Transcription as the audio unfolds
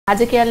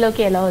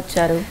రాజకీయాల్లోకి ఎలా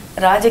వచ్చారు?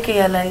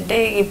 రాజకీయాలంటే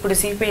ఇప్పుడు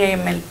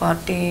సిపిఐఎంఎల్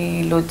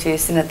పార్టీలో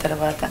చేసిన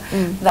తర్వాత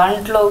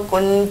దాంట్లో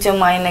కొంచెం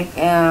ఆయన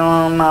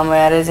మా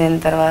మ్యారేజ్ అయిన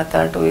తర్వాత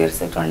 2 years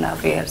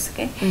 2.5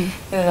 yearsకి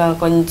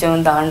కొంచెం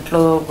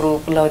దాంట్లో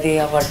గ్రూపులో అది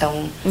అవ్వటం,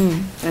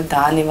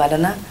 దాని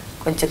వలన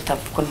కొంచెం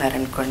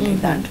తప్పుకున్నారనుకోండి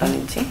దాంట్లో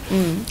నుంచి.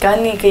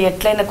 కానీ ఇక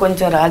ఎట్లయినా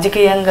కొంచెం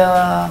రాజకీయంగా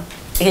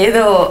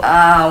ఏదో ఆ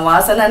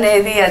వాసన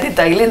అనేది అది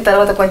తగిలిన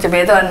తర్వాత కొంచెం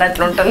ఏదో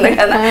అన్నట్లు ఉంటుంది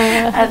కదా.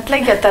 అట్లా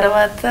ఇక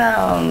తర్వాత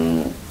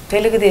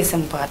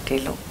తెలుగుదేశం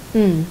పార్టీలో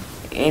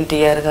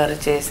ఎన్టీఆర్ గారు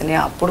చేసిన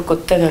అప్పుడు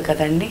కొత్తగా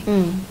కదండి,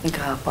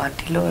 ఇంకా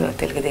పార్టీలో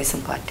తెలుగుదేశం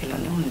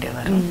పార్టీలోనే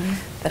ఉండేవారు.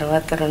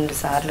 తర్వాత 2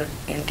 సార్లు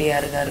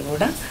ఎన్టీఆర్ గారు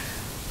కూడా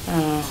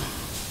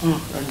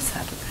 2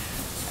 సార్లు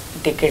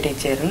టికెట్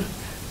ఇచ్చారు.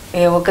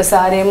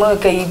 ఒకసారేమో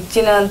ఇక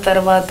ఇచ్చిన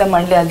తర్వాత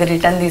మళ్ళీ అది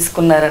రిటర్న్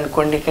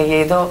తీసుకున్నారనుకోండి, ఇక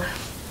ఏదో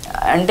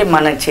అంటే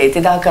మన చేతి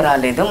దాకా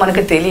రాలేదు,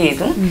 మనకు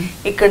తెలియదు.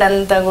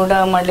 ఇక్కడంతా కూడా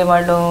మళ్ళీ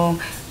వాళ్ళు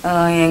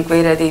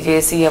ఎంక్వైరీ అది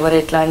చేసి ఎవరు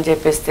ఎట్లా అని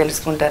చెప్పేసి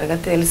తెలుసుకుంటారు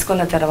కదా.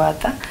 తెలుసుకున్న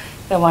తర్వాత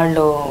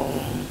వాళ్ళు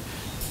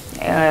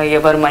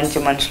ఎవరు మంచి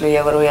మనుషులు,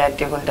 ఎవరు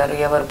యాక్టివ్గా ఉంటారు,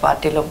 ఎవరు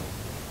పార్టీలో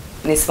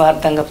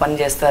నిస్వార్థంగా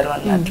పనిచేస్తారు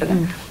అన్నట్లుగా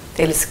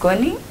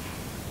తెలుసుకొని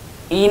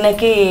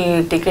ఈయనకి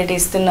టికెట్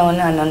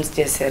ఇస్తున్నామని అనౌన్స్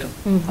చేశారు.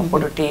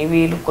 అప్పుడు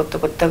టీవీలు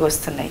కొత్తగా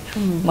వస్తున్నాయి,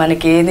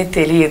 మనకేది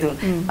తెలియదు.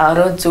 ఆ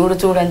రోజు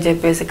చూడని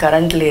చెప్పేసి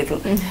కరెంట్ లేదు,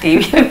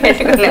 టీవీ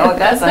పెట్టుకునే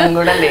అవకాశం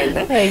కూడా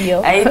లేదు.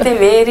 అయితే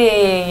వేరే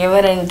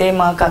ఎవరంటే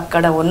మాకు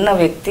అక్కడ ఉన్న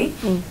వ్యక్తి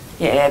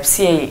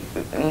FCI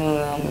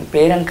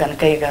పేరం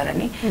కనకయ్య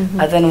గారని,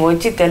 అతను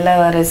వచ్చి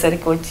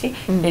తెల్లవారేసరికి వచ్చి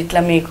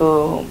ఇట్లా మీకు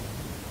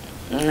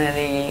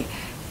అది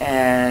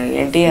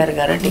ఎన్టీఆర్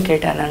గారు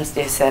టికెట్ అనౌన్స్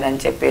చేశారని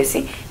చెప్పేసి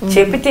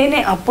చెబితేనే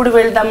అప్పుడు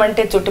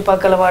వెళ్దామంటే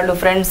చుట్టుపక్కల వాళ్ళు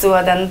ఫ్రెండ్స్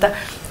అదంతా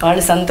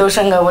వాళ్ళు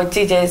సంతోషంగా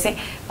వచ్చి చేసి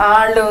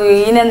వాళ్ళు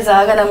ఈయనని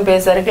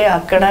సాగనంపేసరికి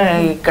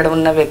ఇక్కడ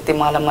ఉన్న వ్యక్తి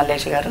మాల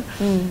మల్లేష్ గారు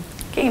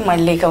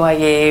మళ్ళీ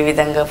ఏ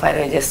విధంగా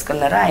ఫైర్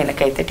చేసుకున్నారో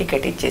ఆయనకైతే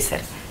టికెట్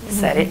ఇచ్చేశారు.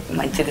 సరే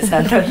మంచిది,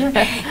 సంతోషం.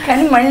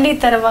 కానీ మళ్ళీ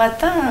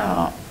తర్వాత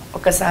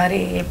ఒకసారి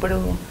ఎప్పుడు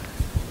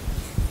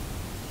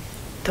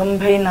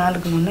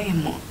 94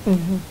 ఏమో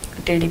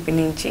టీడీపీ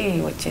నుంచి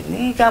వచ్చింది.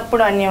 ఇక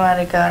అప్పుడు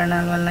అనివార్య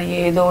కారణాల వల్ల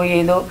ఏదో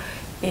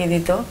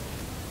ఏదితో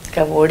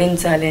ఇక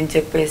ఓడించాలి అని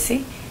చెప్పేసి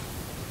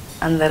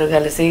అందరూ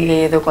కలిసి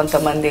ఏదో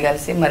కొంతమంది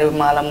కలిసి మరి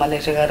మాల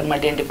మల్లేష్ గారు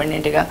మళ్ళీ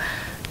ఇండిపెండెంట్గా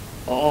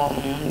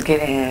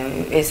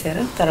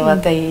వేశారు.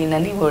 తర్వాత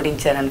ఈయనని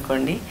ఓడించారు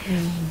అనుకోండి.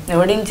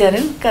 ఓడించారు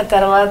ఇంకా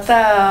తర్వాత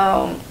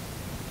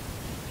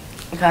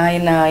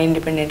ఆయన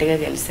ఇండిపెండెంట్గా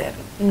గెలిచారు.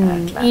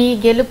 ఈ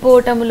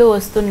గెలుపోటములు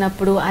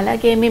వస్తున్నప్పుడు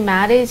అలాగే మీ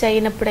మ్యారేజ్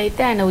అయినప్పుడు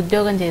అయితే ఆయన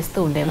ఉద్యోగం చేస్తూ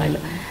ఉండేవాళ్ళు.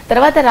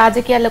 తర్వాత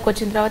రాజకీయాల్లోకి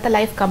వచ్చిన తర్వాత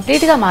లైఫ్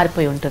కంప్లీట్గా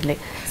మారిపోయి ఉంటుంది.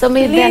 సో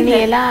మీరు దాన్ని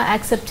ఎలా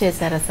యాక్సెప్ట్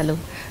చేశారు అసలు?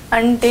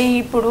 అంటే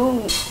ఇప్పుడు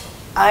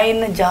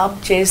ఆయన జాబ్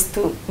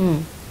చేస్తూ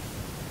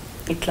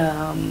ఇట్లా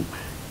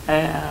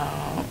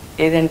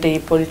ఏదంటే ఈ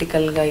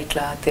పొలిటికల్గా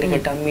ఇట్లా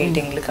తిరగటం,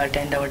 మీటింగ్లకు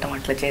అటెండ్ అవ్వటం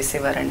అట్లా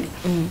చేసేవారండి.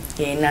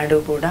 ఏనాడు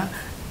కూడా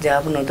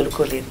జాబ్ను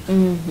వదులుకోలేదు,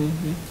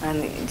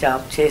 అని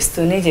జాబ్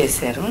చేస్తూనే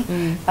చేశారు.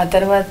 ఆ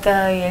తర్వాత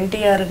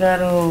ఎన్టీఆర్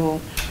గారు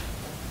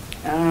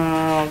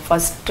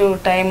ఫస్ట్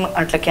టైం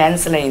అట్లా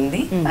క్యాన్సిల్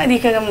అయింది, అది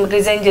ఇక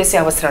రిజైన్ చేసే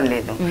అవసరం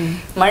లేదు.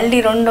 మళ్ళీ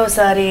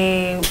రెండోసారి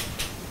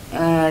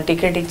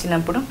టికెట్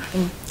ఇచ్చినప్పుడు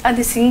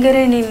అది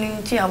సింగరేణి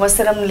నుంచి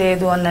అవసరం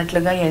లేదు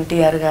అన్నట్లుగా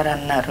ఎన్టీఆర్ గారు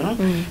అన్నారు.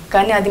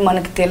 కానీ అది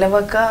మనకు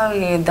తెలియక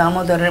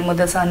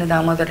ముద్దసాని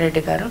దామోదర్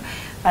రెడ్డి గారు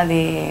అది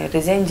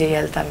రిజైన్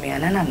చేయాలి తమ్మి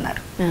అని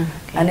అన్నారు.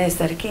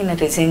 అనేసరికి ఈయన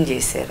రిజైన్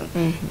చేశారు.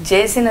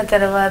 చేసిన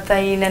తర్వాత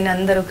ఈయనని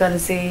అందరూ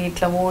కలిసి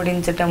ఇట్లా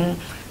ఓడించటం,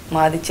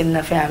 మాది చిన్న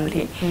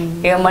ఫ్యామిలీ,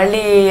 ఇక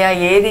మళ్ళీ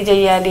ఏది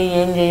చెయ్యాలి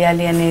ఏం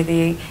చెయ్యాలి అనేది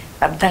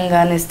అర్థం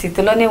కాని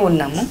స్థితిలోనే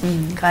ఉన్నాము.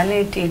 కానీ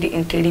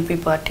టీడీపీ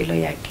పార్టీలో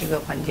యాక్టివ్గా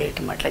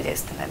పనిచేయటం అట్లా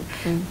చేస్తున్నాను.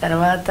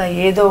 తర్వాత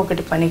ఏదో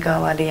ఒకటి పని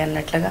కావాలి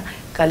అన్నట్లుగా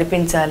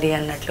కల్పించాలి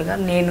అన్నట్లుగా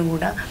నేను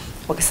కూడా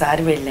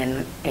ఒకసారి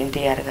వెళ్ళాను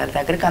ఎన్టీఆర్ గారి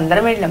దగ్గరికి.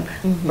 అందరం వెళ్ళాం,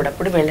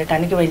 అప్పుడప్పుడు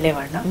వెళ్ళటానికి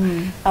వెళ్ళేవాళ్ళం.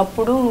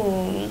 అప్పుడు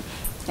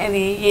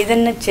అది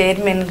ఏదన్నా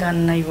చైర్మన్గా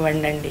అన్న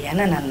ఇవ్వండి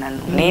అని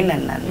అన్నాను. నేను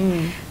అన్నాను,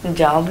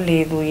 జాబ్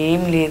లేదు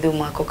ఏం లేదు,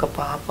 మాకు ఒక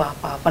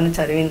పాపను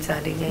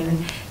చదివించాలి,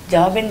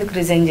 జాబ్ ఎందుకు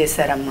రిజైన్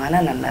చేశారమ్మా అని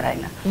అన్నారు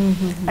ఆయన.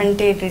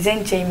 అంటే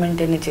రిజైన్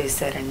చేయమంటేనే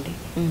చేశారండి,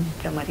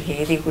 ఇంకా మరి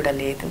ఏది కూడా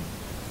లేదు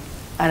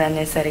అని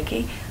అనేసరికి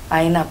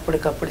ఆయన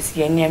అప్పటికప్పుడు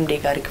CNMD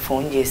గారికి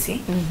ఫోన్ చేసి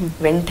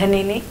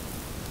వెంటనే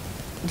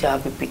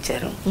జాబ్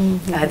ఇప్పించారు.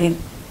 అది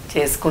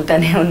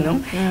చేసుకుంటానే ఉన్నాం.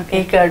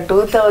 ఇక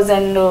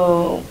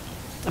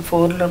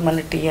 2004లో మన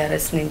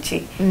TRS నుంచి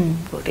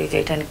పోటీ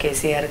చేయడానికి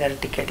కేసీఆర్ గారు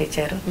టికెట్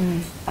ఇచ్చారు.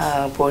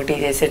 పోటీ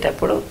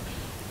చేసేటప్పుడు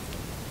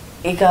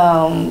ఇక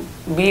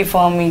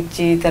B.Pharm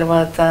ఇచ్చి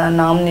తర్వాత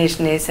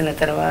నామినేషన్ వేసిన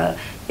తర్వాత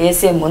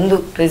వేసే ముందు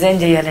రిజైన్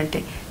చేయాలంటే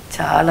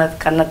చాలా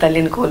కన్న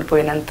తల్లిని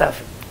కోల్పోయినంత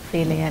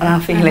ఫీల్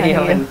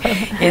అయ్యామండి.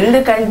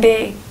 ఎందుకంటే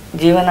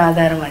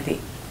జీవనాధారం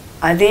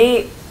అదే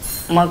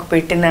మాకు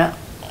పెట్టిన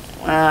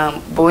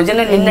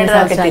భోజనం నిన్నటి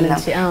దాకా తిన్నాం.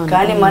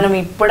 కానీ మనం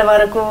ఇప్పటి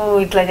వరకు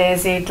ఇట్లా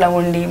చేసి ఇట్లా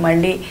ఉండి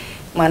మళ్ళీ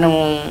మనం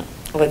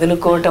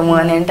వదులుకోవటము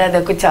అని అంటే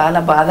అదొక చాలా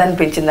బాధ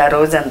అనిపించింది ఆ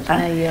రోజంతా.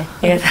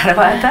 ఇక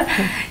తర్వాత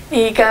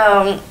ఇక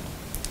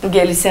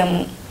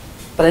గెలిచాము.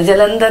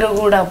 ప్రజలందరూ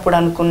కూడా అప్పుడు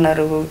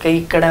అనుకున్నారు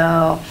ఇక్కడ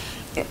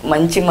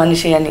మంచి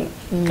మనిషి అని.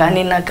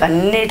 కానీ నాకు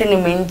అన్నిటిని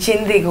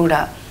మించింది కూడా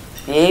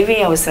ఏవీ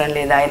అవసరం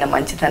లేదు ఆయన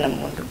మంచితనం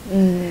ముందు.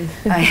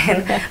 ఆయన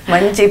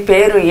మంచి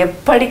పేరు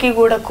ఎప్పటికీ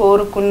కూడా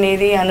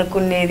కోరుకునేది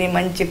అనుకునేది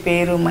మంచి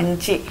పేరు,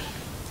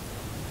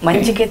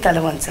 మంచికే తల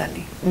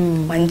వంచాలి,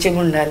 మంచిగా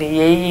ఉండాలి,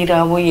 ఏవి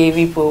రావు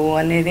ఏవి పోవు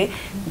అనేది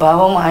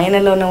భావం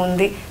ఆయనలోనే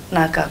ఉంది.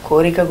 నాకు ఆ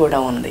కోరిక కూడా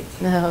ఉంది.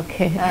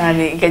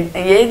 అది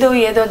ఏదో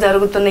ఏదో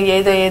జరుగుతుంది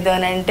ఏదో ఏదో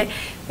అని అంటే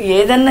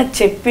ఏదన్నా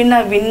చెప్పినా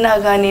విన్నా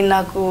కానీ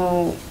నాకు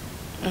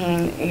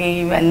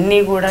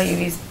ఇవన్నీ కూడా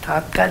ఇవి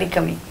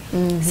తాత్కాలికమే.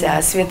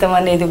 శాశ్వతం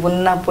అనేది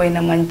ఉన్నా పోయిన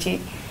మంచి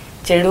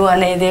చెడు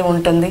అనేదే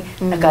ఉంటుంది.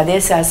 నాకు అదే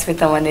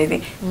శాశ్వతం అనేది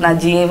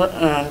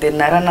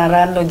నా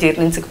నరాల్లో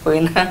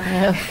జీర్ణించకపోయినా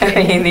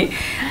ఇది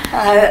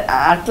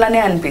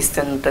అట్లానే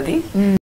అనిపిస్తుంటది.